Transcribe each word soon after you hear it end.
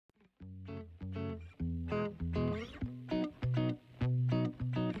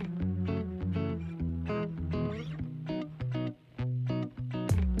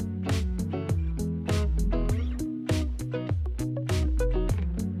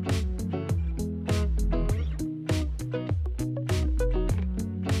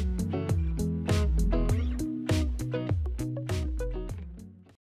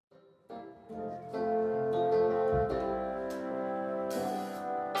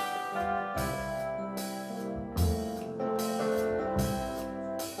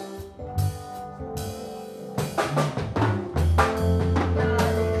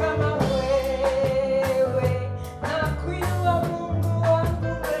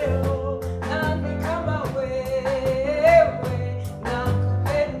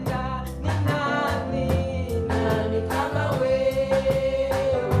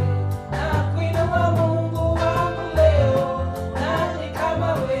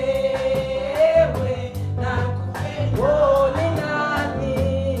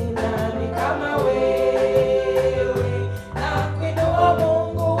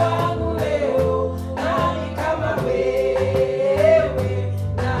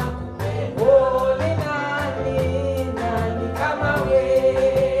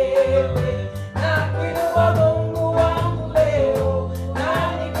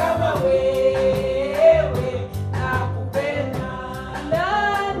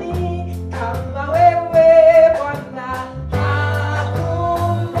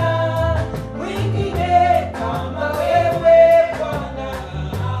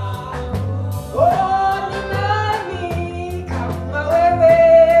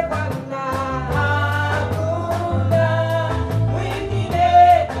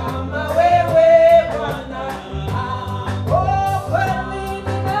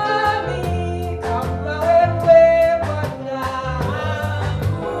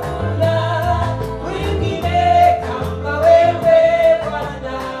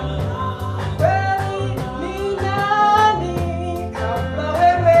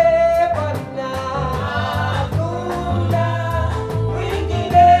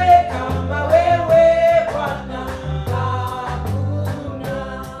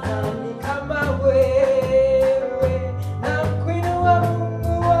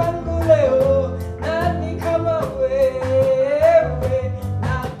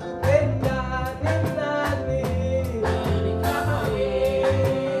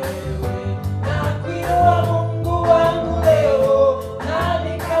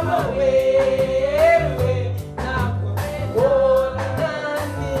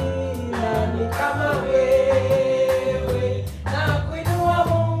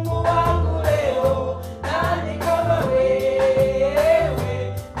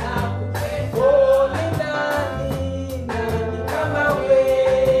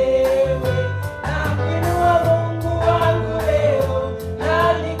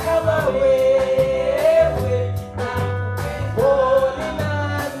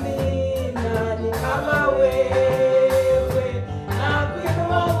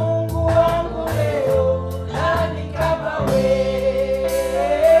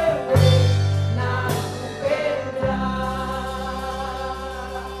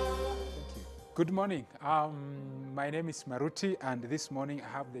Good morning. My name is Maruti, and this morning I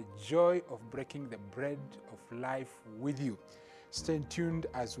have the joy of breaking the bread of life with you. Stay tuned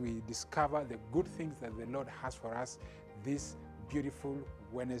as we discover the good things that the Lord has for us this beautiful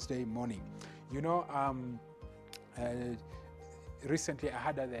Wednesday morning. You know, recently I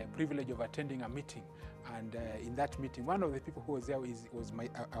had the privilege of attending a meeting, and in that meeting, one of the people who was there was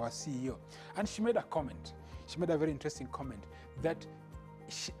our CEO, and she made a comment. She made a very interesting comment that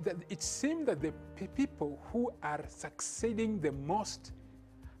it seemed that the people who are succeeding the most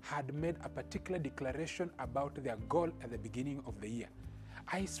had made a particular declaration about their goal at the beginning of the year.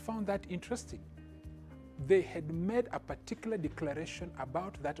 I found that interesting. They had made a particular declaration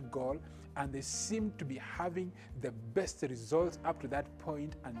about that goal, and they seemed to be having the best results up to that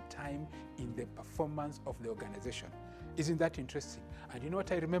point and time in the performance of the organization. Isn't that interesting? And you know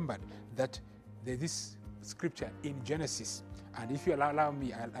what I remembered? That there's this scripture in Genesis, and if you allow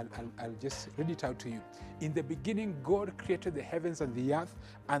me, I'll just read it out to you. In the beginning, God created the heavens and the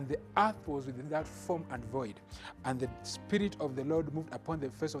earth was without form and void. And the Spirit of the Lord moved upon the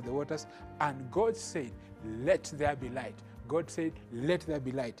face of the waters, and God said, "Let there be light." God said, "Let there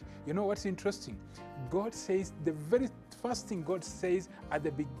be light." You know what's interesting? God says, the very first thing God says at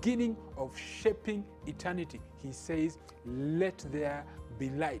the beginning of shaping eternity, He says, "Let there be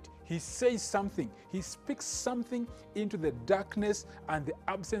light." He says something. He speaks something into the darkness and the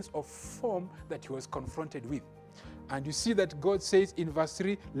absence of form that He was confronted with. And you see that God says in verse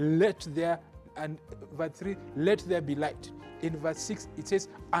 3, let there be light. In verse 6, it says,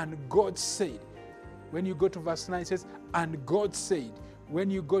 "And God said." When you go to verse 9, it says, "And God said." When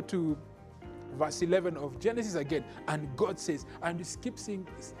you go to verse 11 of Genesis again, "And God says." And you keep seeing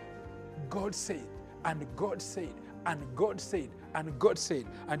this. God said, and God said, and God said, and God said.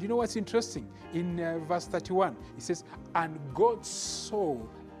 And you know what's interesting? In verse 31, it says, "And God saw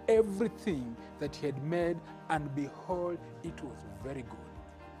everything that He had made, and behold, it was very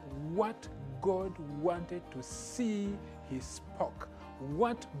good." What God wanted to see, He spoke.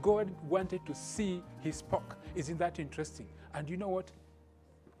 What God wanted to see, He spoke. Isn't that interesting? And you know what?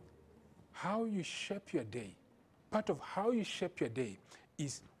 How you shape your day, part of how you shape your day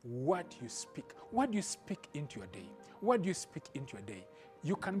is what you speak. What do you speak into your day? What do you speak into your day?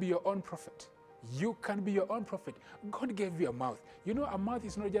 You can be your own prophet. You can be your own prophet. God gave you a mouth. You know, a mouth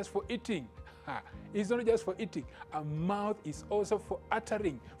is not just for eating. It's not just for eating. A mouth is also for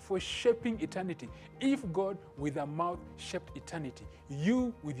uttering, for shaping eternity. If God with a mouth shaped eternity,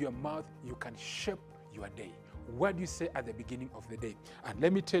 you with your mouth, you can shape your day. What do you say at the beginning of the day? And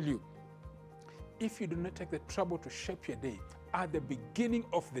let me tell you, if you do not take the trouble to shape your day at the beginning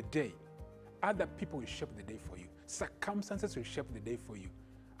of the day, other people will shape the day for you. Circumstances will shape the day for you.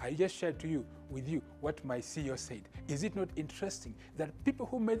 I just shared with you what my CEO said. Is it not interesting that people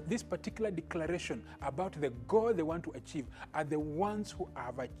who made this particular declaration about the goal they want to achieve are the ones who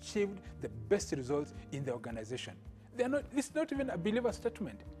have achieved the best results in the organization? This is not even a believer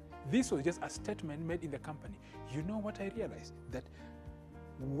statement. This was just a statement made in the company. You know what I realized? That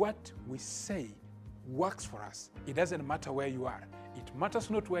what we say works for us. It doesn't matter where you are. It matters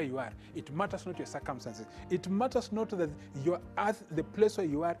not where you are. It matters not your circumstances. It matters not that your earth, the place where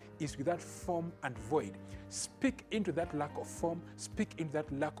you are, is without form and void. Speak into that lack of form, speak into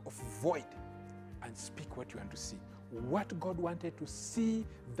that lack of void, and speak what you want to see. What God wanted to see,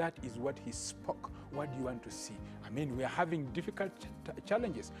 that is what He spoke. What do you want to see? I mean, we are having difficult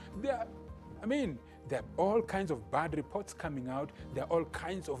challenges. There are all kinds of bad reports coming out. There are all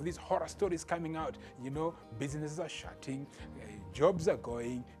kinds of these horror stories coming out. You know, businesses are shutting, jobs are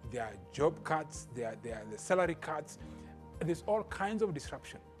going, there are job cuts, there are the salary cuts. There's all kinds of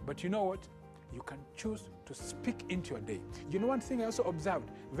disruption. But you know what? You can choose to speak into your day. You know, one thing I also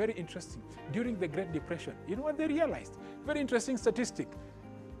observed, very interesting, during the Great Depression, you know what they realized? Very interesting statistic,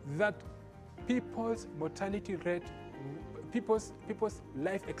 that people's mortality rate, people's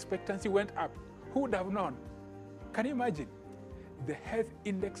life expectancy went up. Who would have known? Can you imagine? The health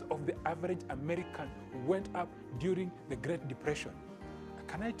index of the average American went up during the Great Depression.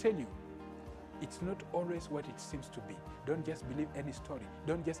 Can I tell you, it's not always what it seems to be. Don't just believe any story.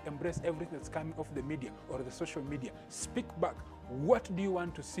 Don't just embrace everything that's coming off the media or the social media. Speak back. What do you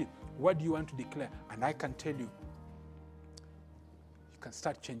want to see? What do you want to declare? And I can tell you, you can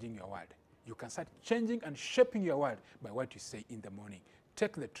start changing your world. You can start changing and shaping your world by what you say in the morning.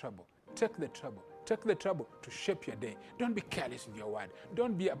 Take the trouble. Take the trouble. Take the trouble to shape your day. Don't be careless with your word.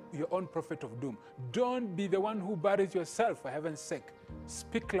 Don't be your own prophet of doom. Don't be the one who buries yourself, for heaven's sake.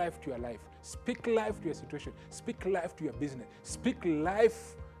 Speak life to your life. Speak life to your situation. Speak life to your business. Speak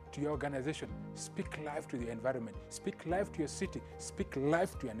life to your organization. Speak life to the environment. Speak life to your city. Speak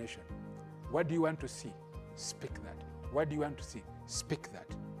life to your nation. What do you want to see? Speak that. What do you want to see? Speak that.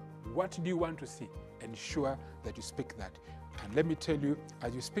 What do you want to see? Ensure that you speak that. And let me tell you,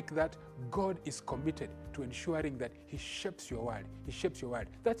 as you speak that, God is committed to ensuring that He shapes your world. He shapes your world.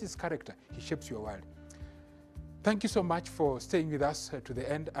 That's His character. He shapes your world. Thank you so much for staying with us to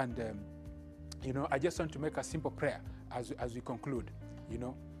the end. And, I just want to make a simple prayer as we conclude,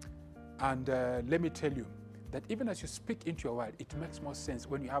 And let me tell you that even as you speak into your world, it makes more sense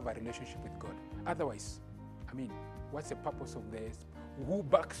when you have a relationship with God. Otherwise, what's the purpose of this? Who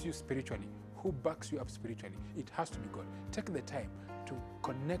backs you spiritually? Who backs you up spiritually? It has to be God. Take the time to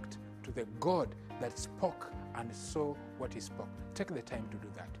connect to the God that spoke and saw what He spoke. Take the time to do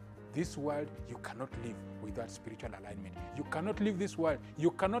that. This world, you cannot live without spiritual alignment. You cannot live this world.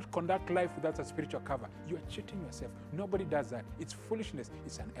 You cannot conduct life without a spiritual cover. You are cheating yourself. Nobody does that. It's foolishness.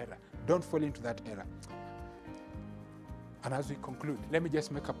 It's an error. Don't fall into that error. And as we conclude, let me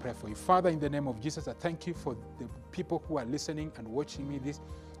just make a prayer for you. Father, in the name of Jesus, I thank you for the people who are listening and watching me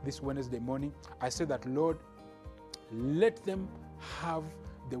this Wednesday morning. I say that, Lord, let them have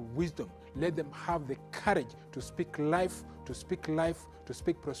the wisdom. Let them have the courage to speak life, to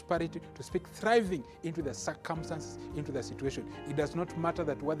speak prosperity, to speak thriving into the circumstances, into the situation. It does not matter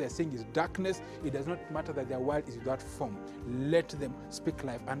that what they're saying is darkness. It does not matter that their world is without form. Let them speak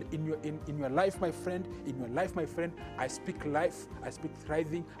life. And in your life, my friend, I speak life, I speak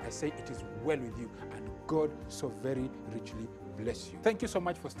thriving. I say it is well with you. And God so very richly bless you. Thank you so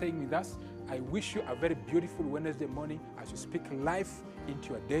much for staying with us. I wish you a very beautiful Wednesday morning as you speak life into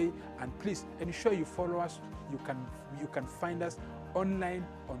your day. And please ensure you follow us. You can find us online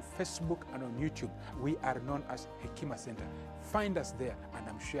on Facebook and on YouTube. We are known as Hekima Center. Find us there, and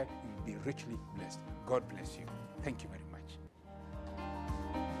I'm sure you'll be richly blessed. God bless you. Thank you very much.